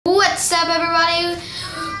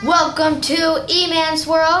Welcome to E-Man's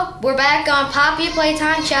World. We're back on Poppy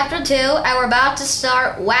Playtime Chapter 2, and we're about to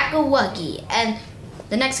start Wack-a-Huggy and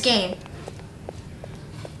the next game.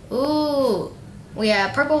 Ooh, we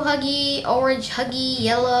have purple Huggy, orange Huggy,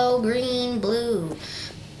 yellow, green, blue,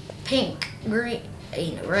 pink, green,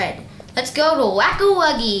 and red. Let's go to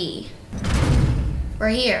Wack-a-Huggy. We're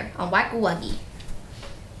here on Wack-a-Huggy.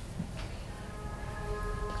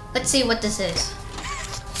 Let's see what this is.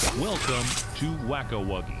 Welcome to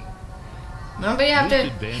Wack-a-Huggy. Remember, you have to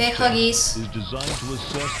This hit advanced Huggies. test is designed to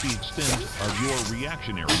assess the extent of your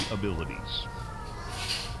reactionary abilities.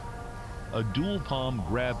 A dual palm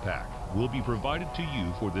grab pack will be provided to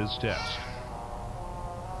you for this test.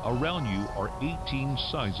 Around you are 18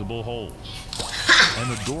 sizable holes.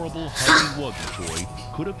 An adorable Huggy-Wuggy toy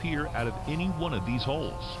could appear out of any one of these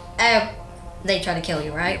holes. They try to kill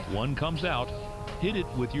you, right? If one comes out, hit it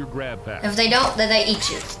with your grab pack. If they don't, then they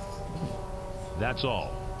eat you. That's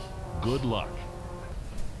all. Good luck.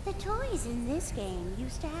 The toys in this game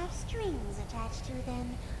used to have strings attached to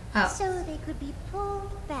them, so they could be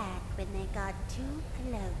pulled back when they got too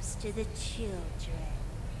close to the children.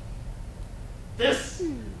 This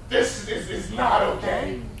is not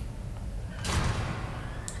okay.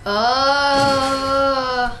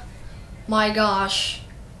 Oh my gosh.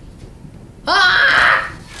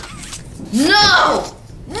 Ah! No!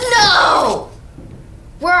 No!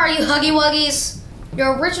 Where are you, Huggy-Wuggies?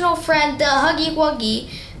 Your original friend, the Huggy-Wuggy,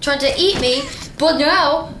 tried to eat me, but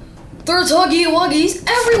now there's Huggy-Wuggies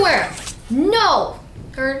everywhere. No!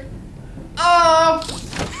 Heard? No.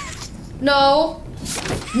 No.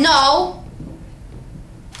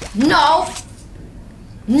 No.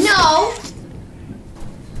 No.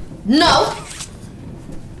 No.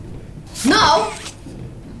 No.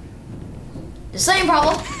 The same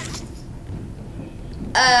problem.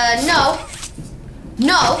 No.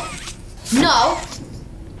 No. No.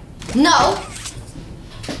 No.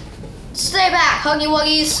 Stay back,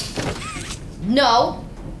 Huggy-Wuggies. No.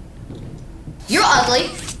 You're ugly.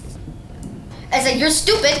 I said you're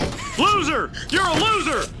stupid. Loser! You're a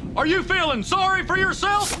loser! Are you feeling sorry for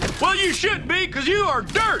yourself? Well, you should be, because you are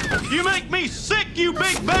dirt! You make me sick, you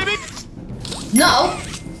big baby! No.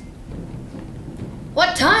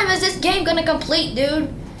 What time is this game gonna complete, dude?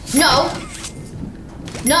 No.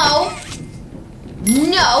 No.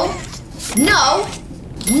 No. No.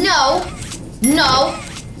 No. No.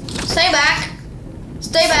 Stay back.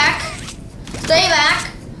 Stay back. Stay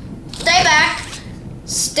back. Stay back.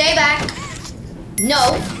 Stay back.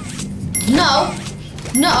 No. No.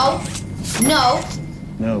 No. No.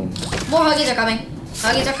 No. More Huggies are coming.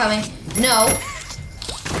 Huggies are coming. No.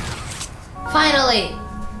 Finally.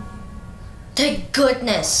 Thank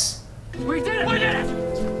goodness. We did it! We did it!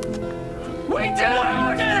 We did it!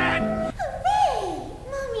 We did it! Hooray!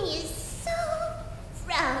 Mommy is so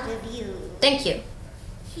proud of you. Thank you.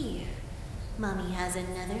 Here, Mommy has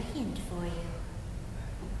another hint for you.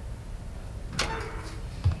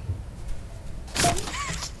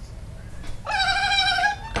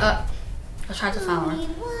 I'll try to follow Only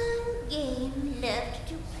her. one game left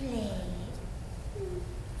to play.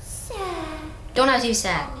 Sad. Don't have to be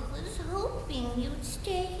sad. I was hoping you'd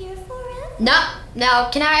stay here forever. No. Now,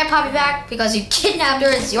 can I have Poppy back? Because you kidnapped her.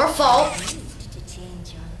 It's your fault. To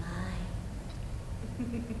change your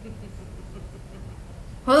mind.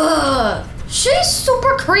 Ugh. She's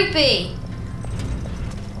super creepy.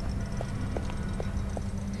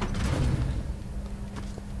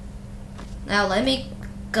 Now, let me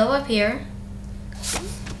go up here.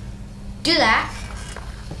 Do that.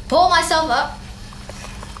 Pull myself up.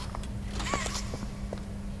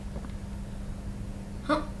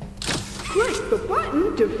 Huh? Click the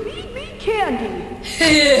button to feed me candy.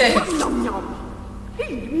 Nom nom.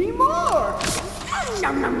 Feed me more.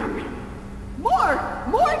 Nom nom nom.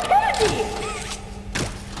 More candy.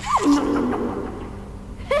 Nom nom nom nom.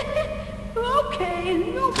 Okay,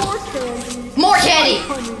 no more candy. More candy.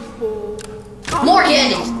 Honey's full. More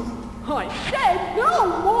candy. I said no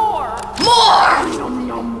more. More. Nom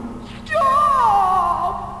nom.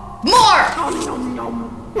 Stop. More. Nom nom nom.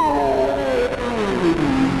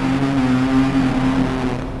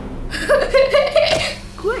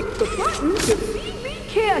 Click the button to feed me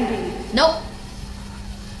candy. Nope.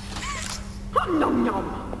 Nom nom.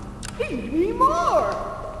 Feed me more.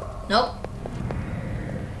 Nope.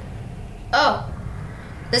 Oh.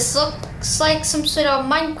 This looks like some sort of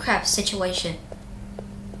Minecraft situation.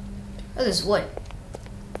 Oh, there's wood.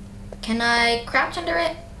 Can I crouch under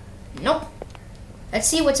it? Nope. Let's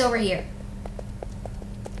see what's over here.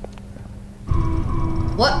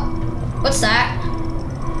 What? What's that?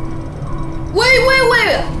 Wait!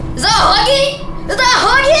 Is that a Huggy? Is that a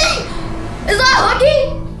Huggy? Is that a Huggy?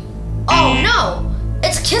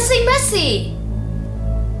 Missy!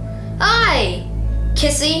 Hi!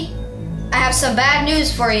 Kissy, I have some bad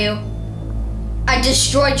news for you. I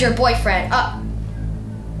destroyed your boyfriend.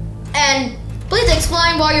 And please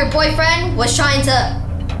explain why your boyfriend was trying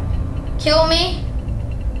to kill me.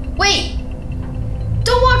 Wait!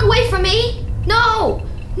 Don't walk away from me! No!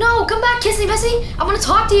 No, come back, Kissy Missy! I want to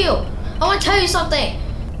talk to you! I want to tell you something!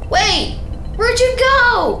 Wait! Where'd you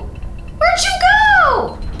go? Where'd you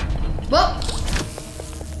go? Well...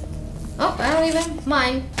 Oh, I don't even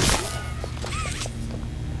mind.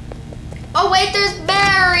 Oh wait, there's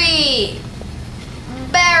Barry!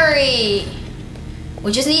 Barry!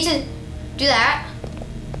 We just need to do that.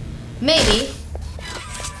 Maybe.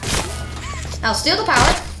 I'll steal the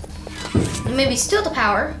power. And maybe steal the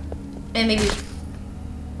power. And maybe...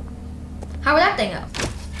 How would that thing go?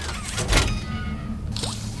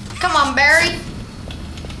 Come on, Barry!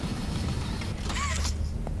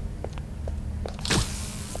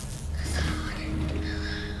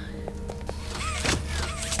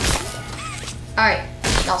 Alright,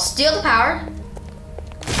 I'll steal the power.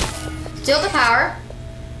 Steal the power.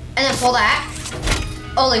 And then pull that.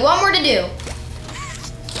 Only one more to do.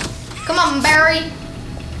 Come on, Barry.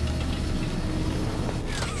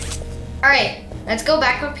 Alright, let's go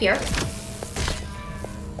back up here.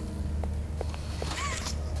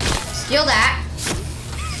 Steal that.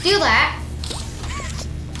 Steal that.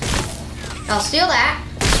 I'll steal that.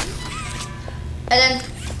 And then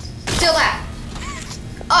steal that.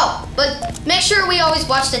 Oh, but make sure we always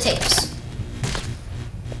watch the tapes.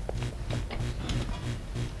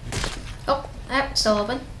 Oh, that's still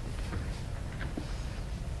open.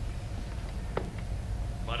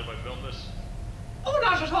 Mind if I film this? Oh,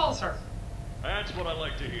 not at all, sir. That's what I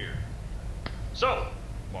like to hear. So,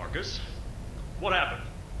 Marcus, what happened?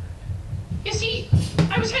 You see,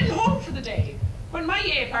 I was heading home for the day when my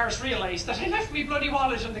apars realised that I left me bloody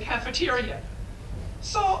wallet in the cafeteria.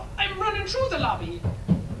 So I'm running through the lobby,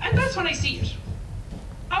 and that's when I see it.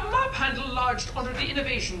 A mop handle lodged under the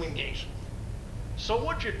innovation wing gate. So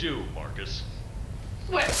what'd you do, Marcus?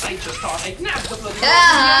 Well, I just thought I'd nab the bloody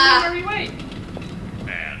wallet in the ordinary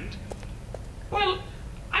way. And? Well,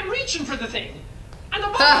 I'm reaching for the thing, and the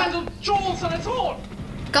mop handle jolts on its own.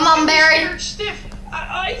 Come on, Barry. Scared stiff.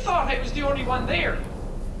 I thought I was the only one there.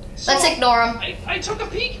 So let's ignore him. I took a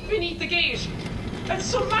peek beneath the gate, and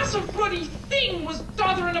some massive bloody thing was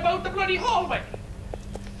doddering about the bloody hallway.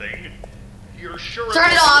 Thing? You're sure? Turn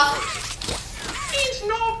it off. Ain't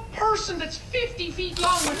no person that's 50 feet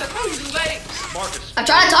long with 1,000 legs. Marcus. I'm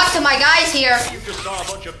trying to talk to my guys here. You just saw a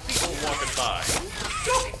bunch of people walking by.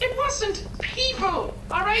 Look, it wasn't people,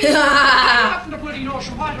 all right? I haven't a bloody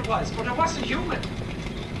notion what it was, but it wasn't human.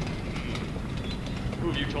 Who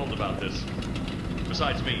have you told about this?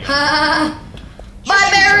 Besides me. Bye,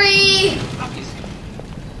 Barry! Obviously.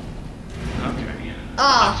 Okay.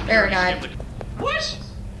 Oh, Barry died. What?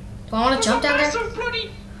 Do I want to jump down there?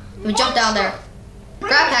 Let me jump down there.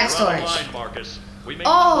 Grab pack storage. Line, Marcus. We make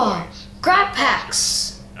Oh, noise. grab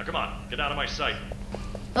packs. Now come on, get out of my sight.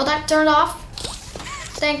 Well, that turned off.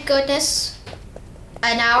 Thank goodness.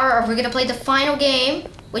 An hour, or we're gonna play the final game,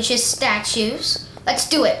 which is statues. Let's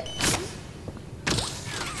do it.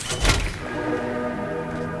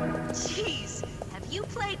 Jeez, have you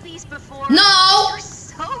played these before? No! You're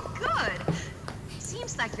so good.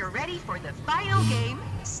 Seems like you're ready for the final game,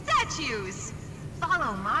 statues.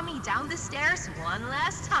 Follow Mommy down the stairs one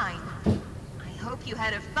last time. I hope you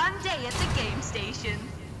had a fun day at the game station.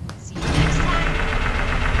 See you next time.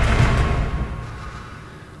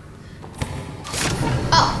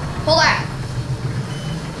 Oh, hold on.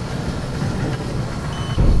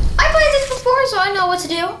 I played this before, so I know what to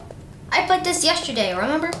do. I played this yesterday,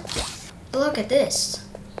 remember? Look at this.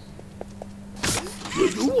 Do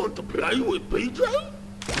you want to play with PJ?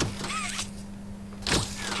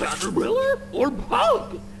 Caterpillar or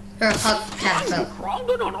Pug? Or a Pug Caterpillar. I'm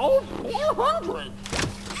crawling on all 400.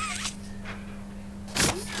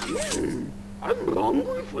 I'm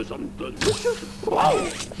hungry for some delicious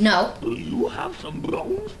bones. No. Do you have some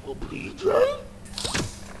bones for PJ?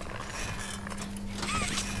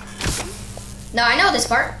 No, I know this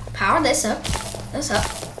part. Power this up. This up.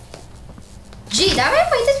 Gee, have I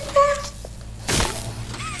played this before?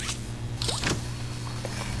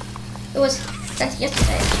 It was... That's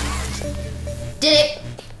yesterday. Did it.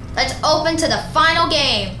 Let's open to the final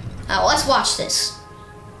game. Now let's watch this.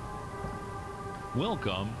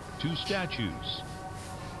 Welcome to Statues.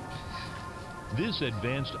 This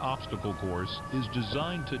advanced obstacle course is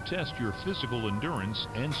designed to test your physical endurance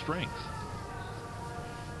and strength.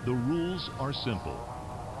 The rules are simple.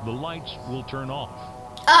 The lights will turn off.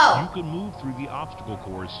 Oh. You can move through the obstacle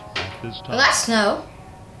course at this time. Well, that's no.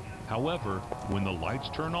 However, when the lights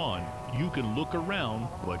turn on, you can look around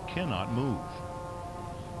but cannot move.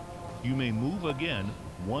 You may move again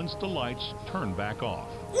once the lights turn back off.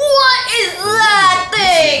 What is that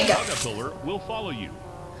thing? Pug-A-Piller will follow you.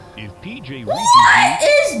 If PJ reaches What you,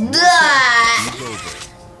 is that? it's over.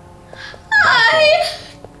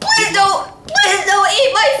 Please don't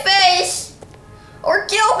eat my face or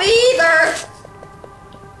kill me either.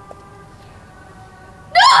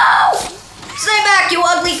 No! Stay back, you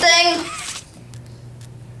ugly thing.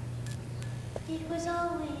 It was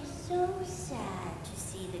always so sad to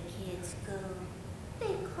see the kids go.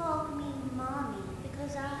 They called me Mommy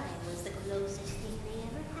because I was the closest thing they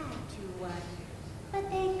ever had to one.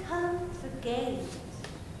 But they come for games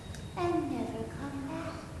and never come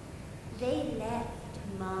back. They left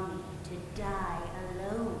Mommy to die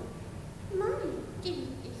alone. Mommy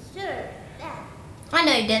didn't deserve that. I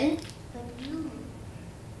know you didn't. But you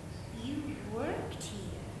worked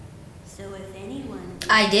here. So if anyone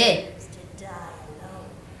I did. deserves to die alone,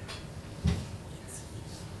 it's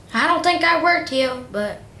you. I don't think I worked here,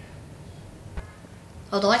 but...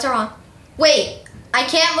 Oh, the lights are on. Wait, I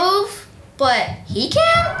can't move, but he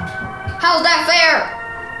can? How's that fair?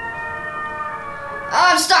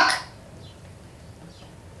 Oh, I'm stuck.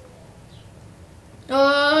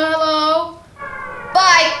 Hello?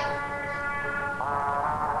 Bye.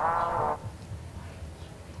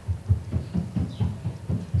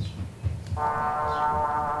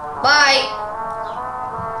 Bye.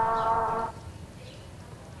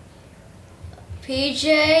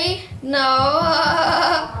 PJ? No.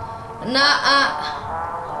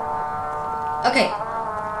 Okay.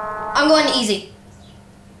 I'm going easy.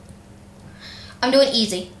 I'm doing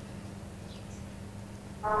easy.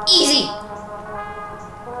 Easy.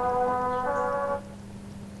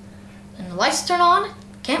 And the lights turn on.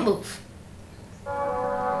 Can't move.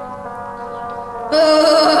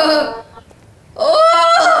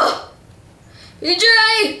 Oh! PJ!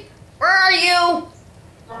 Where are you?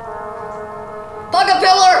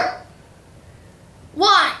 Pug-A-Piller!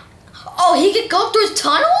 What? Oh, he could go through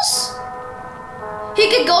tunnels? He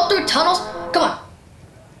could go through tunnels? Come on.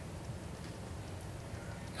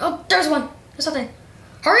 Oh, there's one. There's something.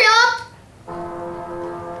 Hurry up!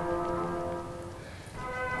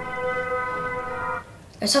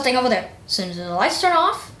 There's something over there. As soon as the lights turn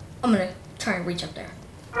off, I'm gonna try and reach up there.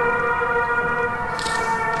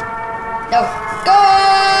 Go! Go!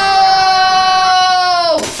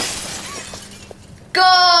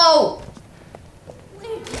 Go!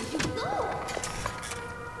 Where did you go?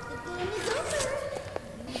 The game is over.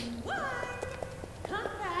 You won. Come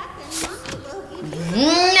back and Mommy will give you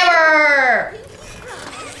Never!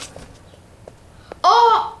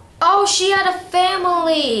 Oh, she had a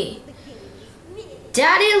family.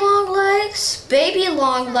 Daddy long legs, baby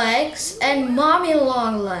long legs, and mommy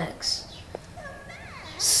long legs.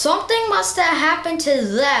 Something must have happened to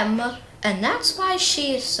them, and that's why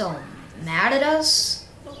she is so mad at us.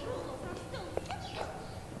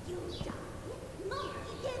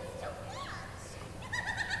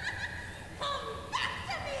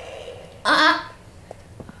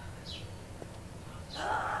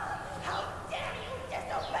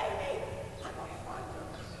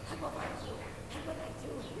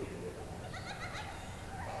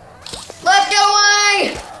 Let's get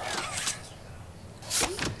away!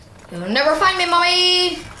 You'll never find me,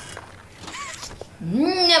 mommy!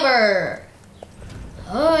 Never!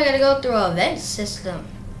 Oh, I gotta go through a vent system.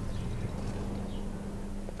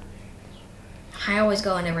 I always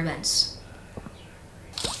go in every vents.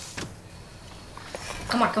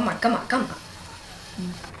 Come on, come on, come on, come on.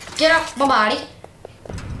 Get up my body.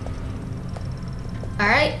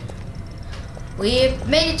 Alright. We've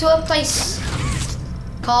made it to a place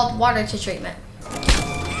called water treatment.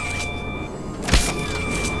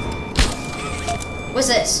 What's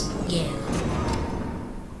this? Yeah.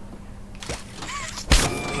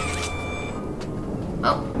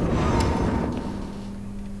 Oh.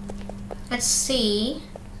 Let's see.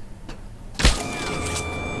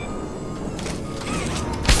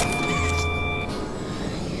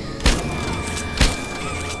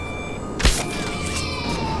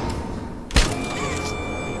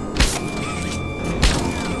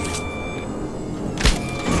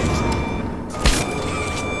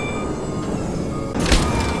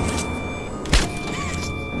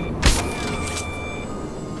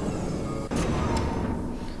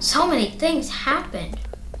 So many things happened.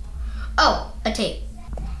 Oh, a tape.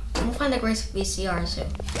 We'll find the great VCR soon.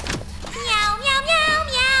 Meow, meow, meow,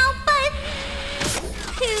 meow, but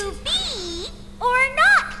to be or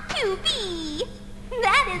not to be?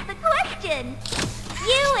 That is the question.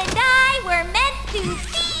 You and I were meant to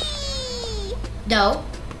be. No,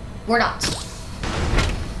 we're not.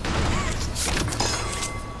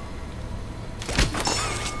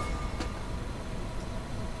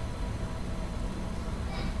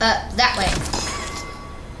 That way.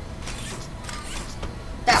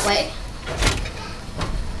 That way.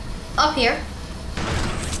 Up here.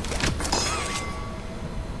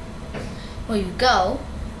 Well, you go.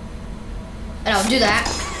 And I'll do that.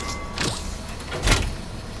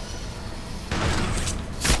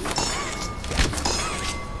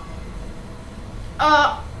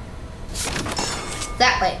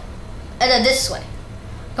 That way. And then this way.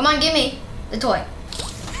 Come on, give me the toy.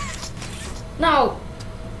 No.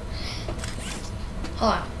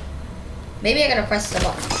 Hold on. Maybe I gotta press the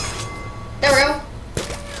button. There we go.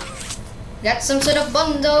 Got some sort of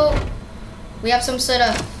bundle. We have some sort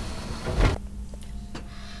of...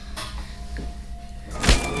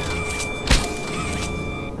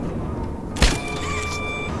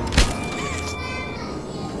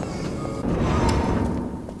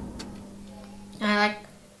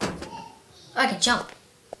 I can jump.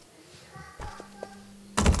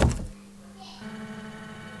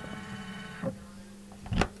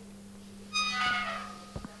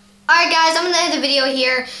 Alright guys, I'm gonna end the video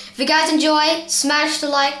here. If you guys enjoy, smash the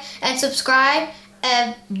like and subscribe.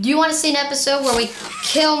 Do you want to see an episode where we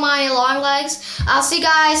kill my long legs? I'll see you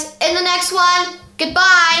guys in the next one.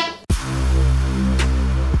 Goodbye.